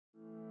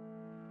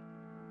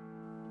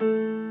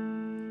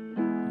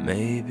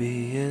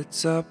Maybe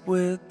it's up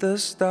with the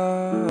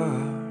stars.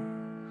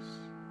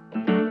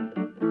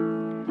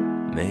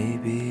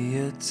 Maybe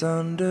it's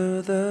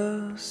under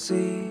the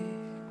sea.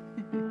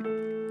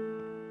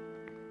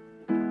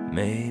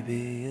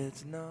 Maybe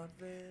it's not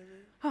very...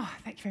 Oh,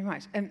 thank you very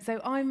much. So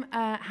I'm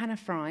Hannah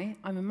Fry.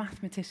 I'm a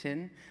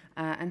mathematician,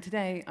 and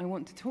today I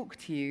want to talk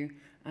to you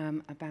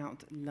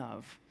about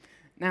love.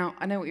 Now,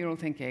 I know what you're all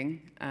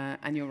thinking,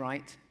 and you're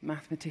right.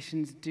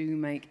 Mathematicians do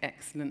make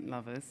excellent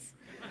lovers.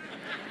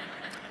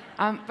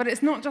 But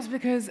it's not just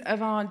because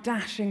of our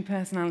dashing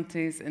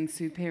personalities and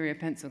superior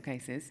pencil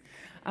cases.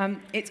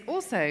 It's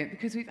also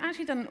because we've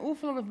actually done an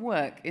awful lot of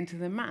work into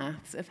the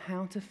maths of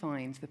how to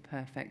find the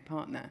perfect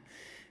partner.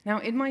 Now,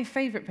 in my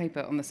favourite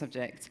paper on the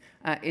subject,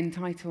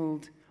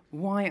 entitled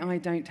Why I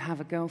Don't Have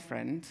a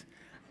Girlfriend,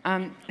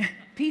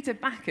 Peter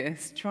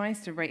Backus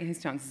tries to rate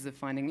his chances of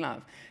finding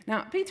love.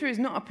 Now, Peter is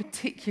not a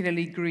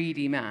particularly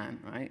greedy man,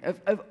 right?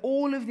 Of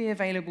all of the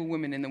available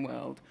women in the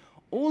world,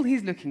 all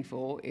he's looking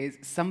for is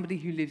somebody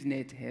who lives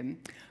near to him,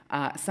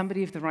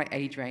 somebody of the right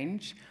age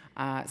range,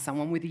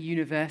 someone with a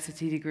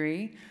university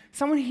degree,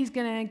 someone he's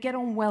going to get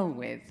on well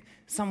with,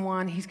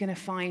 someone he's going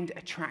to find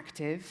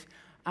attractive,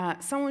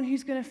 someone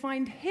who's going to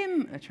find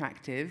him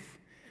attractive,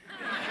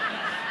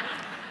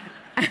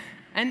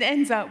 and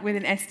ends up with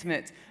an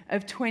estimate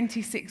of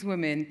 26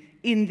 women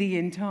in the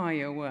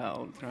entire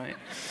world, right?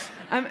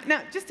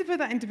 Now, just to put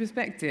that into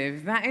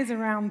perspective, that is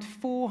around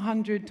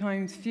 400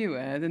 times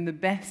fewer than the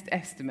best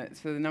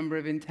estimates for the number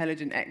of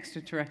intelligent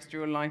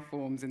extraterrestrial life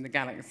forms in the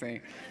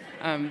galaxy.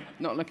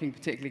 Not looking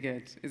particularly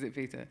good, is it,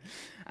 Peter?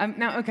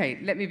 Now, OK,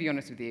 let me be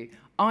honest with you.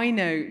 I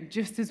know,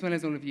 just as well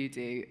as all of you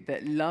do,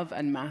 that love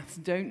and maths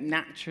don't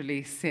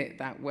naturally sit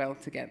that well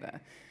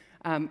together.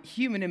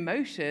 Human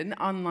emotion,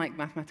 unlike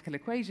mathematical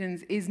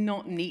equations, is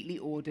not neatly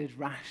ordered,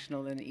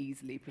 rational, and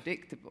easily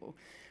predictable.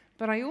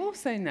 But I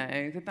also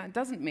know that that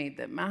doesn't mean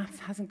that maths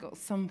hasn't got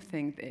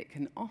something that it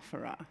can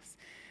offer us.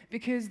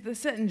 Because the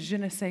certain je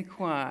ne sais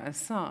quoi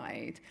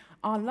aside,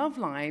 our love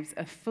lives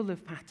are full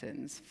of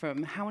patterns,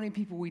 from how many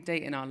people we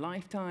date in our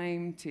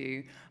lifetime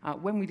to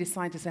when we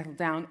decide to settle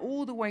down,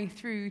 all the way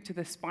through to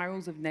the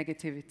spirals of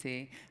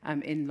negativity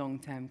in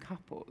long-term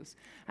couples.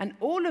 And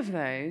all of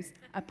those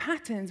are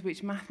patterns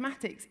which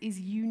mathematics is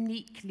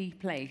uniquely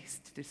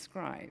placed to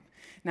describe.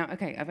 Now,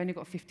 OK, I've only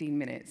got 15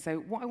 minutes, so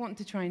what I want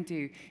to try and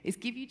do is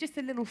give you just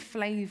a little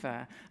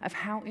flavor of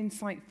how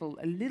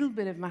insightful a little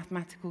bit of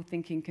mathematical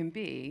thinking can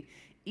be,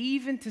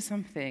 even to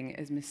something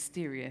as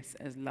mysterious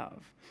as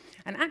love.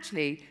 And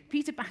actually,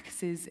 Peter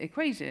Backus's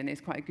equation is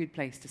quite a good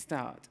place to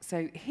start.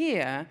 So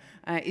here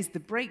is the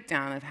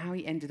breakdown of how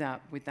he ended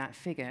up with that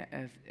figure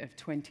of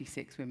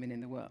 26 women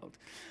in the world.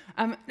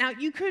 Now,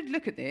 you could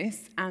look at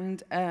this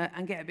and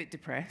get a bit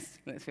depressed,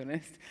 let's be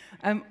honest.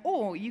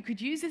 Or you could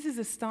use this as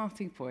a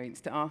starting point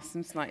to ask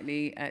some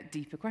slightly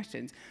deeper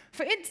questions.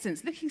 For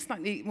instance, looking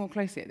slightly more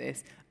closely at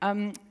this,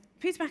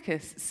 Peter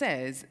Backus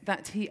says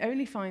that he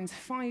only finds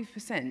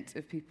 5%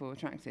 of people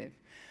attractive.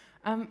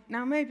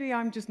 Now, maybe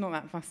I'm just not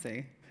that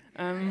fussy.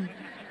 But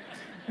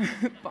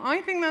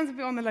I think that's a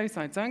bit on the low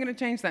side, so I'm going to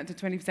change that to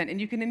 20%.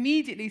 And you can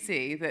immediately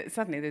see that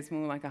suddenly there's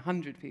more like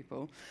 100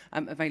 people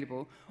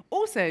available.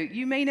 Also,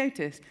 you may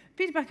notice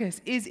Peter Backus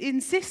is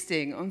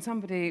insisting on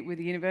somebody with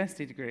a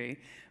university degree,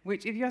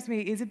 which, if you ask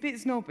me, is a bit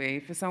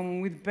snobby for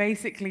someone with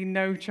basically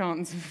no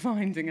chance of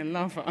finding a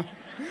lover.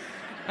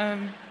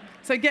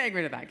 So getting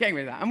rid of that.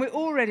 And we're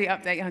already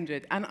up to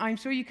 800. And I'm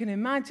sure you can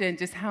imagine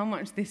just how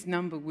much this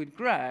number would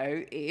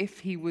grow if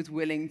he was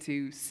willing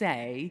to,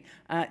 say,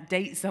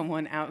 date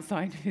someone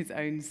outside of his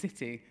own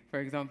city,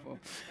 for example.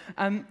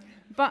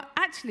 But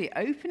actually,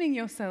 opening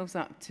yourselves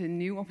up to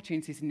new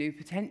opportunities, new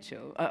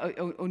potential,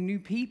 or new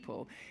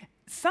people,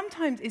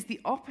 sometimes is the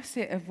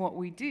opposite of what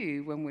we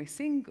do when we're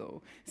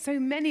single. So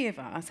many of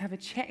us have a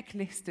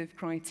checklist of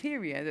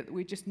criteria that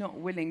we're just not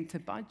willing to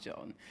budge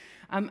on.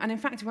 And in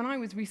fact, when I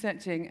was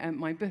researching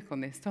my book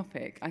on this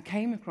topic, I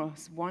came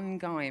across one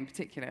guy in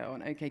particular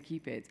on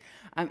OkCupid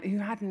who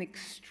had an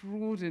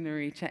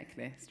extraordinary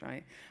checklist,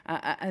 right?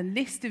 A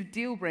list of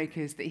deal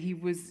breakers that he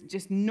was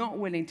just not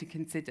willing to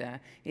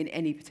consider in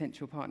any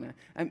potential partner.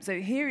 So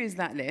here is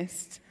that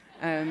list.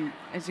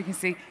 As you can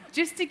see,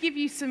 just to give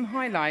you some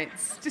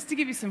highlights,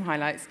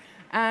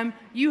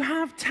 you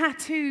have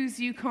tattoos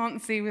you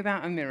can't see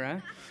without a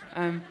mirror.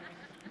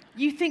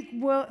 You think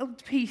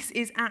world peace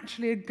is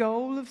actually a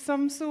goal of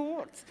some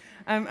sort.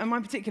 And my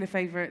particular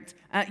favourite,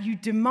 you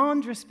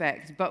demand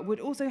respect, but would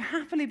also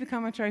happily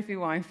become a trophy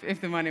wife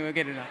if the money were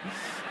good enough.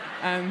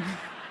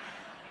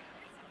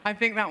 I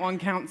think that one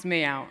counts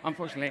me out,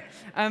 unfortunately.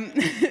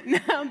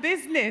 Now,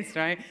 this list,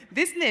 right?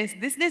 This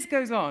list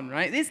goes on,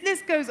 right? This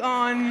list goes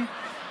on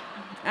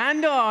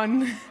and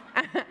on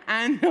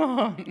and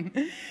on.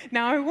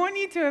 Now, I want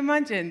you to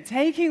imagine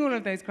taking all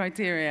of those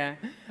criteria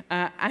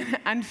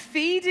and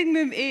feeding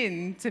them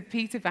into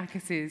Peter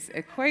Backus's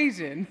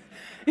equation.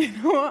 You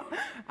know what?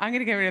 I'm going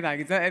to get rid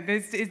of that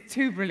because it's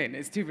too brilliant.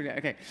 It's too brilliant.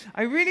 Okay.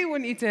 I really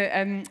want you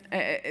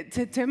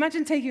to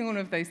imagine taking all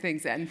of those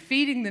things and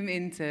feeding them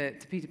into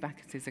Peter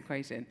Backus's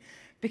equation.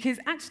 Because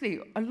actually,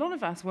 a lot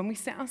of us, when we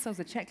set ourselves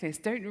a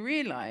checklist, don't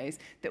realize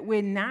that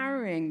we're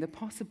narrowing the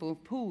possible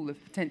pool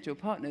of potential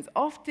partners,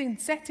 often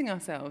setting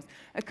ourselves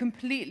a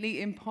completely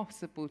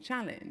impossible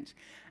challenge.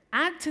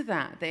 Add to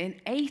that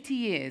in 80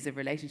 years of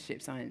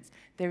relationship science,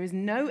 there is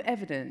no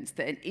evidence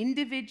that an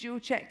individual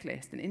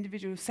checklist, an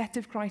individual set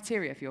of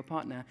criteria for your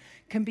partner,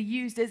 can be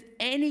used as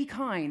any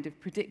kind of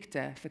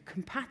predictor for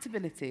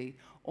compatibility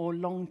or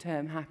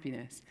long-term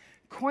happiness.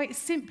 Quite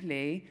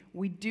simply,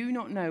 we do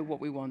not know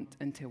what we want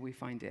until we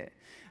find it.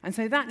 And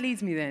so that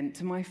leads me then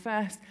to my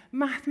first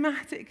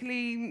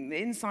mathematically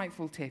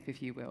insightful tip,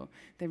 if you will.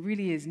 There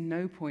really is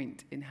no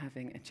point in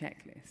having a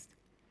checklist.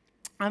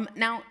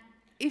 Now,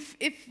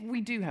 if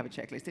we do have a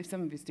checklist, if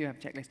some of us do have a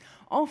checklist,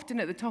 often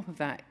at the top of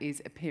that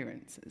is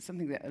appearance. It's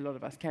something that a lot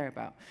of us care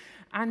about.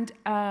 And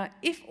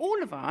if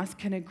all of us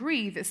can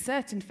agree that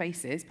certain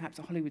faces, perhaps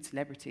Hollywood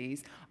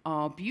celebrities,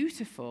 are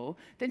beautiful,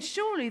 then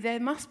surely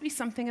there must be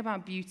something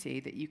about beauty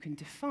that you can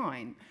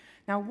define.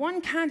 Now, one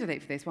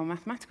candidate for this, one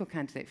mathematical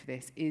candidate for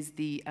this, is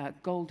the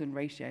golden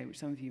ratio, which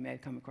some of you may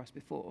have come across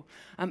before.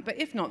 But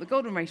if not, the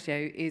golden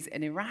ratio is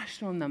an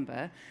irrational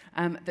number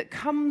that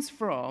comes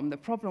from the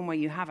problem where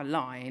you have a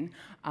line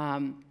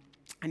and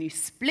you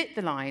split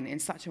the line in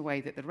such a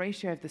way that the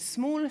ratio of the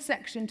smaller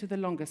section to the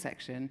longer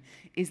section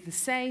is the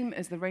same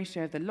as the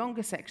ratio of the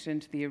longer section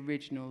to the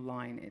original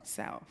line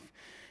itself.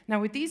 Now,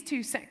 with these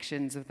two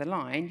sections of the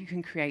line, you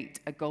can create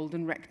a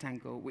golden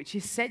rectangle, which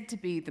is said to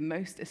be the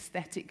most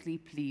aesthetically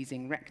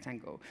pleasing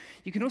rectangle.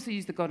 You can also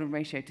use the golden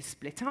ratio to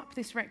split up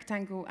this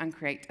rectangle and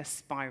create a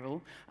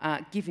spiral,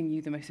 giving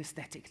you the most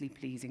aesthetically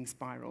pleasing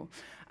spiral.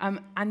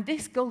 And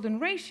this golden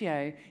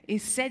ratio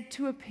is said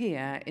to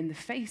appear in the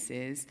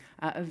faces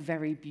of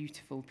very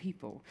beautiful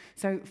people.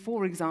 So,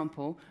 for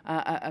example,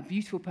 a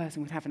beautiful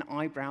person would have an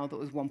eyebrow that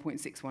was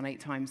 1.618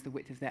 times the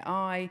width of their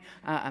eye,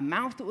 a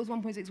mouth that was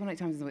 1.618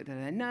 times the width of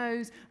their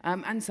nose,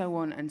 and so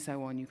on and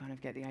so on. You kind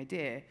of get the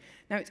idea.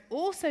 Now, it's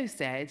also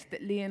said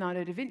that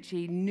Leonardo da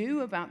Vinci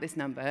knew about this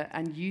number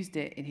and used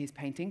it in his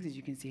paintings, as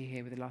you can see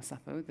here with the Last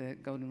Supper, with the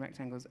golden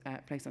rectangles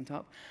placed on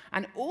top.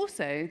 And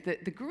also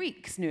that the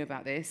Greeks knew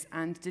about this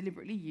and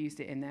deliberately used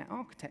it in their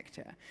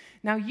architecture.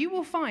 Now, you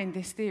will find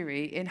this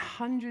theory in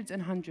hundreds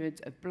and hundreds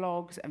of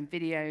blogs and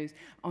videos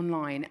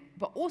online,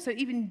 but also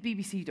even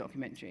BBC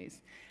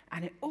documentaries.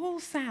 And it all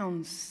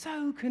sounds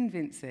so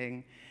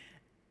convincing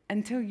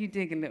until you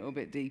dig a little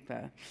bit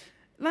deeper.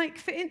 Like,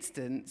 for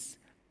instance,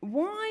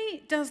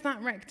 why does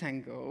that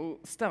rectangle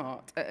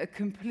start at a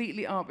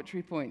completely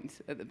arbitrary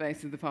point at the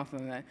base of the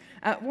Parthenon there?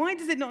 Why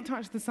does it not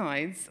touch the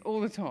sides or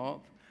the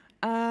top?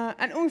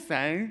 And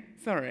also,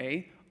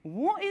 sorry,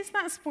 what is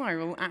that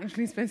spiral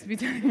actually supposed to be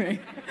telling me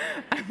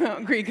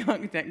about Greek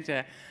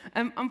architecture?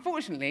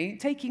 Unfortunately,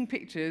 taking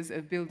pictures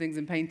of buildings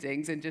and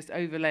paintings and just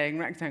overlaying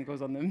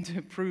rectangles on them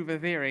to prove a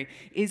theory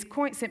is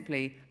quite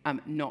simply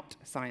not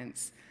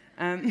science.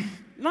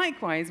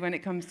 Likewise, when it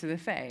comes to the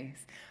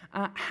face,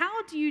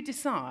 how do you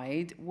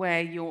decide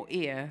where your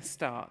ear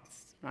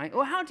starts, right?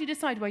 Or how do you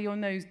decide where your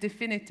nose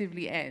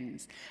definitively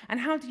ends? And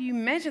how do you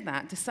measure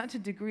that to such a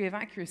degree of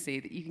accuracy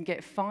that you can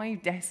get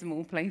 5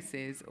 decimal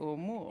places or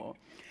more?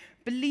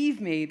 Believe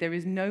me, there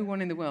is no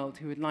one in the world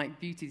who would like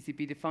beauty to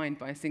be defined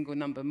by a single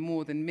number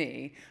more than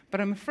me,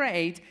 but I'm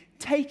afraid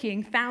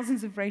taking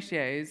thousands of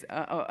ratios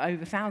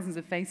over thousands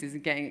of faces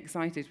and getting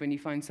excited when you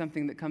find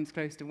something that comes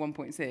close to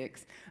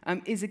 1.6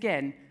 is,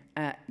 again,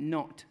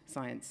 not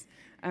science.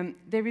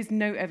 There is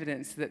no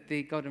evidence that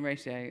the golden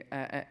ratio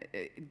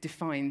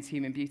defines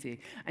human beauty.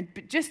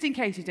 But just in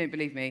case you don't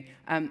believe me,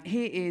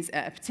 here is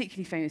a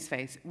particularly famous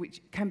face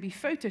which can be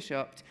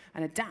photoshopped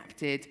and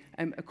adapted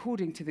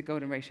according to the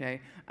golden ratio.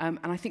 And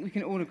I think we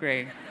can all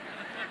agree,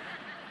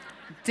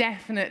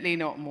 definitely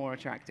not more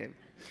attractive.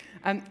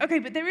 Okay,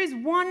 but there is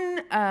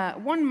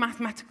one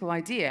mathematical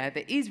idea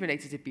that is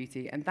related to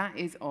beauty, and that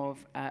is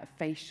of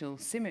facial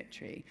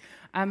symmetry.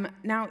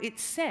 Now,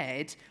 it's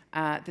said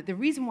that the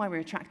reason why we're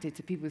attracted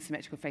to people with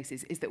symmetrical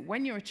faces is that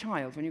when you're a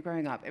child, when you're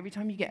growing up, every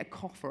time you get a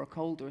cough or a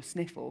cold or a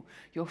sniffle,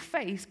 your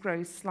face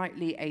grows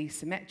slightly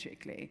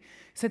asymmetrically,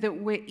 so that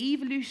we're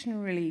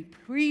evolutionarily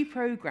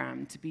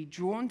pre-programmed to be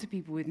drawn to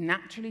people with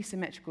naturally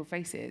symmetrical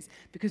faces,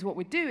 because what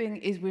we're doing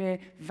is we're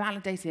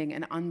validating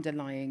an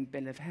underlying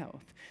bill of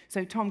health.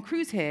 So Tom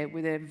Cruise here,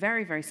 with a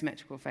very, very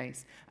symmetrical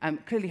face,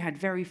 clearly had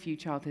very few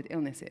childhood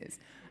illnesses.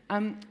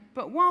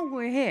 But while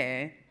we're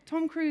here,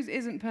 Tom Cruise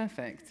isn't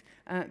perfect,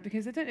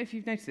 because I don't know if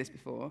you've noticed this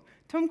before.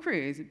 Tom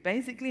Cruise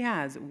basically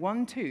has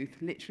one tooth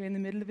literally in the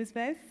middle of his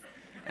face.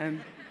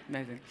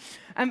 Amazing.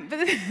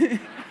 But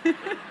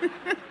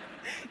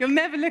you'll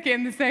never look at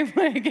him the same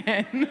way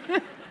again.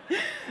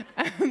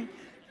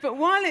 But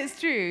while it's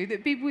true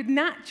that people with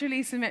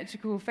naturally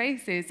symmetrical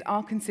faces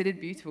are considered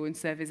beautiful in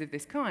surveys of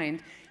this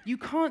kind, you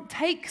can't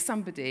take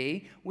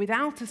somebody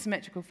without a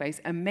symmetrical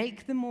face and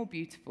make them more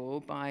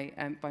beautiful by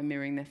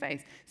mirroring their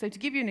face. So to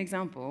give you an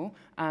example,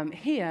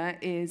 here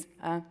is,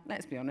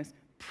 let's be honest,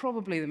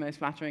 probably the most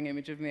flattering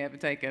image of me ever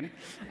taken.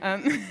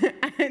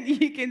 And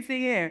you can see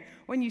here,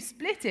 when you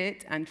split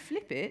it and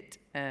flip it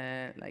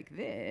like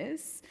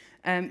this,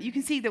 you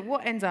can see that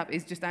what ends up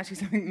is just actually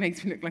something that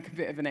makes me look like a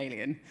bit of an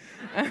alien.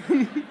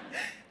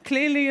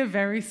 Clearly a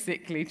very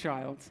sickly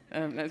child.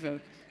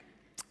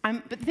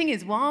 But the thing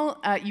is,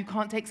 while you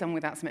can't take someone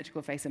without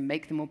symmetrical face and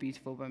make them more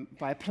beautiful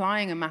by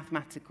applying a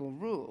mathematical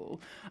rule,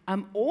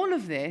 all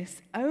of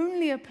this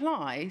only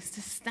applies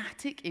to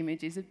static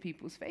images of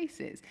people's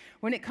faces.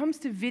 When it comes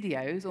to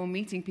videos or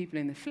meeting people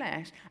in the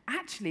flesh,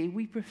 actually,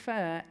 we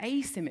prefer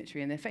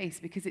asymmetry in their face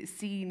because it's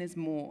seen as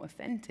more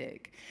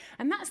authentic.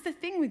 And that's the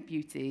thing with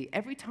beauty.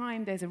 Every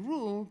time there's a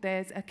rule,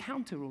 there's a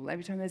counter rule.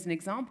 Every time there's an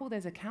example,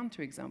 there's a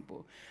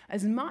counterexample.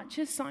 As much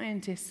as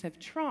scientists have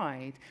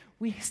tried,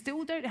 we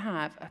still don't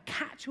have a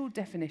catch-all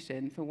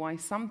definition for why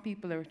some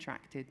people are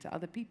attracted to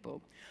other people.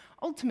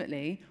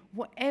 Ultimately,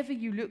 whatever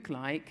you look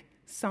like,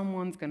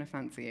 someone's going to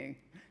fancy you.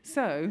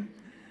 So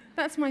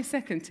that's my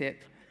second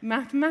tip.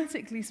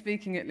 Mathematically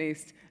speaking, at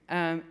least,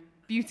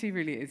 beauty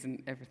really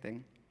isn't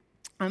everything.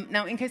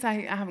 Now, in case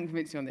I haven't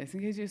convinced you on this,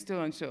 in case you're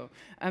still unsure,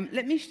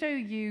 let me show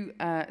you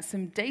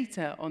some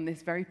data on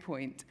this very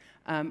point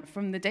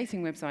from the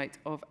dating website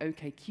of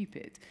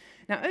OkCupid.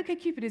 Now,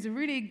 OkCupid is a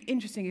really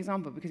interesting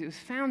example because it was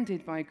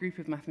founded by a group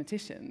of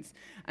mathematicians.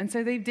 And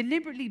so they've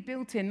deliberately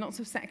built in lots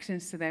of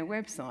sections to their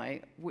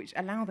website which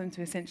allow them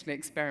to essentially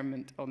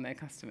experiment on their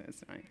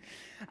customers, right?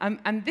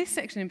 And this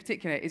section in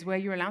particular is where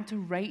you're allowed to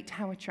rate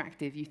how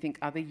attractive you think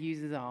other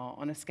users are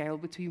on a scale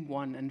between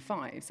 1 and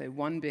 5, so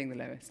 1 being the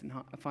lowest and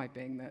 5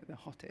 being the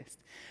hottest.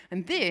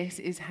 And this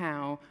is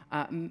how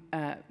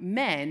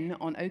men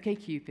on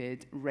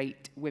OkCupid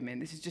rate women.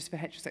 This is just for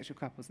heterosexual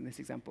couples in this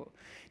example.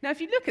 Now, if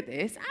you look at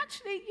this,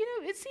 actually,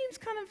 it seems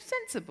kind of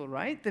sensible,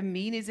 right? The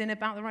mean is in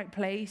about the right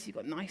place. You've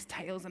got nice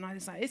tails on either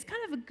side. It's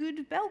kind of a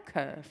good bell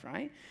curve,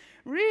 right?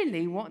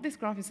 Really, what this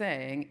graph is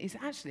saying is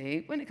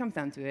actually, when it comes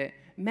down to it,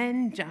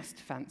 men just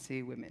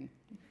fancy women.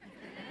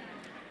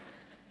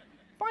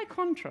 By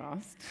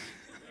contrast,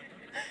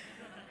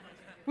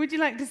 would you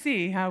like to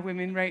see how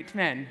women rate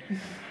men?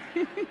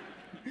 There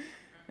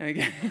we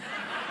go.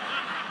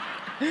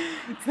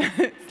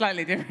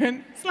 Slightly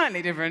different,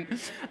 slightly different.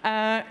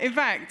 In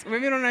fact,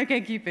 women on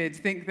OkCupid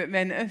think that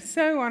men are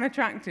so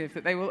unattractive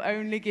that they will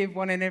only give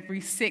 1 in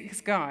every 6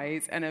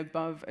 guys an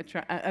above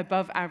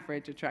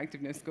average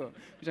attractiveness score,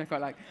 which I quite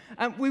like.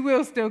 We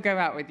will still go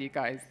out with you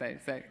guys, though,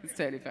 so it's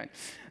totally fine.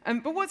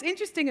 But what's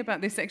interesting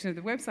about this section of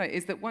the website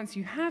is that once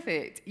you have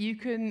it, you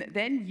can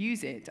then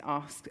use it to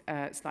ask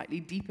slightly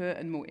deeper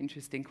and more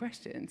interesting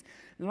questions.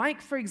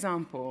 Like, for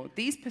example,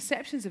 these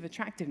perceptions of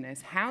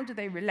attractiveness, how do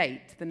they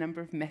relate to the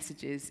number of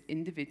messages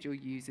individual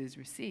users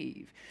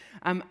receive?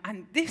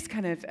 And this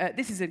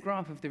is a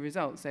graph of the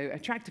results, so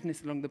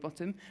attractiveness along the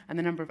bottom and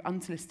the number of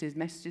unsolicited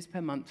messages per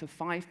month for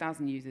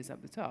 5,000 users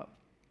up the top.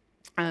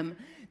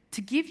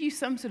 To give you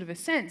some sort of a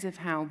sense of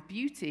how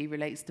beauty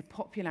relates to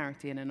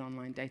popularity in an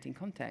online dating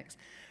context.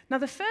 Now,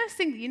 the first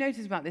thing that you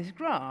notice about this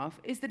graph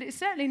is that it's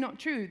certainly not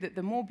true that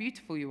the more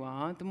beautiful you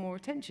are, the more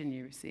attention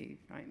you receive,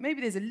 right? Maybe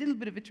there's a little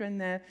bit of a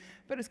trend there,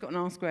 but it's got an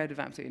R-squared of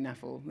absolutely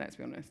naffle, let's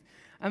be honest.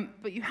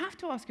 But you have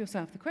to ask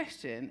yourself the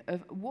question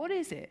of what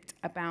is it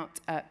about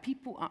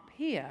people up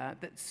here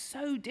that's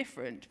so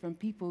different from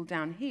people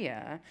down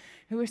here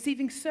who are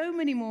receiving so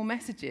many more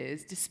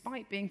messages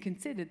despite being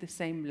considered the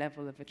same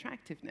level of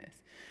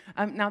attractiveness?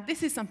 Now,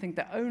 this is something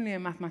that only a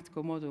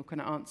mathematical model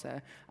can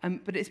answer,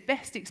 but it's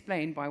best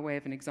explained by way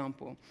of an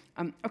example.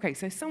 Okay,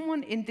 so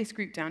someone in this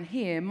group down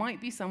here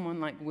might be someone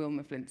like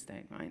Wilma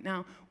Flintstone, right?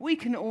 Now, we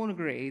can all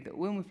agree that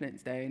Wilma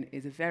Flintstone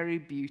is a very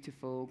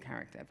beautiful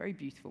character, a very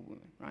beautiful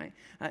woman, right?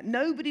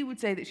 Nobody would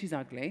say that she's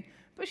ugly,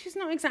 but she's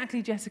not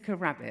exactly Jessica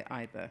Rabbit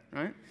either,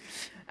 right?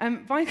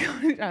 By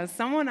contrast,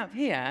 someone up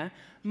here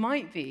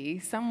might be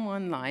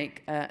someone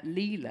like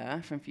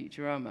Leela from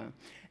Futurama.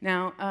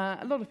 Now,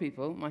 a lot of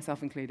people,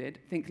 myself included,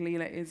 think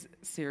Leela is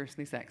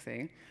seriously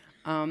sexy,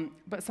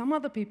 but some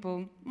other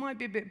people might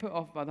be a bit put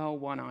off by the whole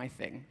one-eye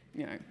thing,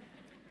 you know.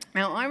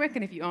 Now, I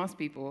reckon if you asked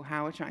people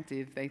how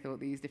attractive they thought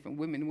these different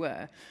women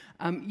were,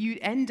 you'd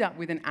end up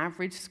with an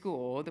average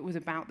score that was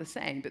about the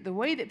same. But the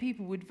way that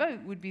people would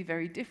vote would be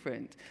very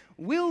different.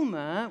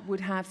 Wilma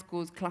would have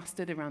scores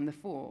clustered around the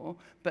 4,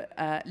 but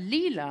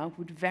Leela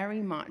would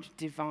very much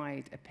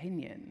divide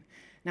opinion.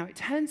 Now, it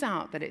turns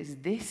out that it is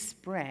this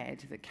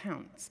spread that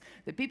counts.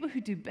 The people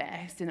who do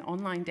best in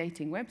online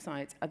dating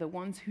websites are the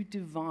ones who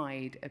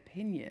divide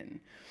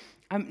opinion.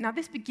 Now,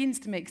 this begins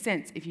to make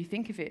sense if you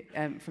think of it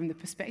from the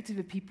perspective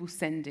of people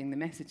sending the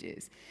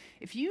messages.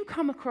 If you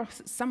come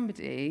across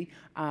somebody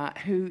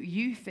who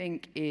you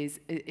think is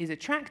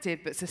attractive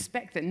but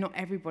suspect that not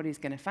everybody's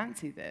going to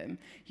fancy them,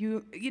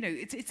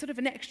 it's sort of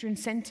an extra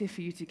incentive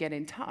for you to get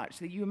in touch,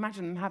 that you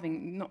imagine them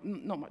having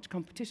not much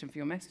competition for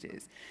your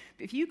messages.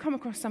 But if you come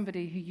across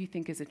somebody who you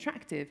think is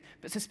attractive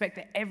but suspect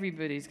that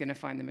everybody's going to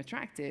find them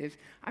attractive,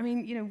 I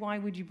mean, why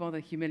would you bother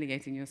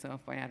humiliating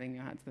yourself by adding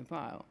your hat to the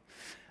pile?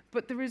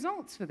 But the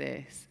results for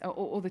this,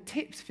 or the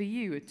tips for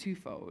you, are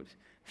twofold.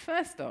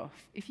 First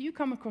off, if you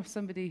come across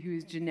somebody who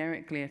is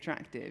generically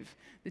attractive,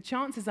 the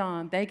chances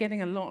are they're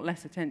getting a lot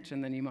less attention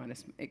than you might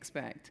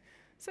expect.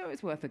 So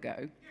it's worth a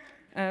go.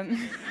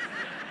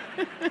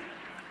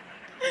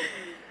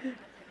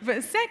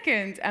 But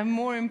second, and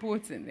more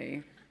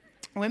importantly,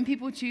 when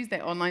people choose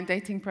their online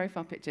dating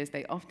profile pictures,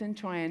 they often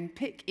try and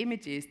pick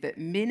images that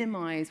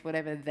minimize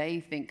whatever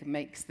they think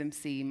makes them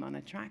seem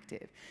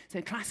unattractive.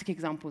 So classic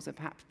examples are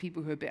perhaps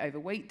people who are a bit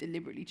overweight,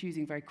 deliberately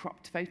choosing very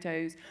cropped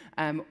photos,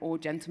 or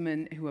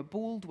gentlemen who are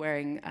bald,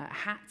 wearing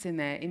hats in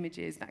their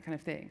images, that kind of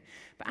thing.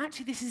 But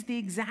actually, this is the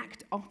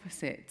exact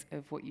opposite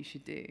of what you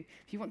should do.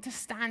 If you want to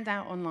stand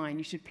out online,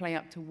 you should play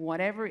up to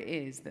whatever it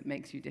is that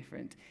makes you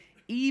different,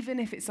 even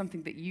if it's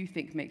something that you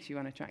think makes you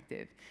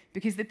unattractive.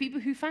 Because the people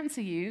who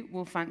fancy you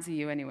will fancy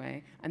you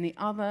anyway, and the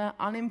other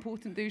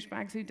unimportant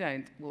douchebags who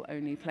don't will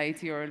only play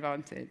to your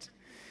advantage.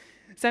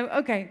 So,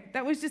 okay,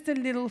 that was just a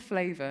little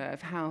flavor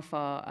of how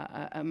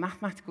far a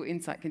mathematical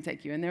insight can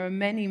take you, and there are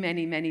many,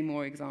 many, many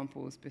more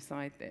examples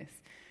beside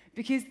this.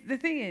 Because the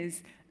thing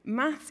is,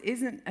 maths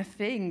isn't a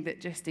thing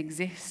that just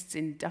exists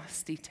in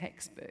dusty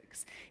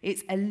textbooks.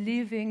 It's a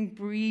living,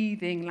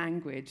 breathing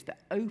language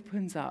that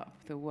opens up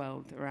the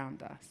world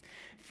around us,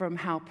 from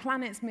how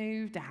planets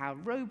move, to how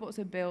robots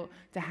are built,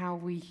 to how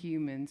we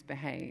humans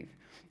behave.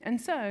 And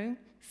so,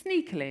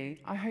 sneakily,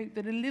 I hope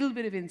that a little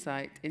bit of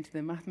insight into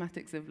the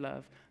mathematics of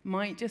love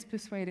might just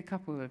persuade a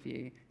couple of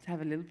you to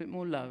have a little bit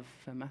more love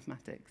for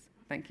mathematics.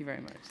 Thank you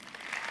very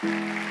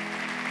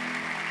much.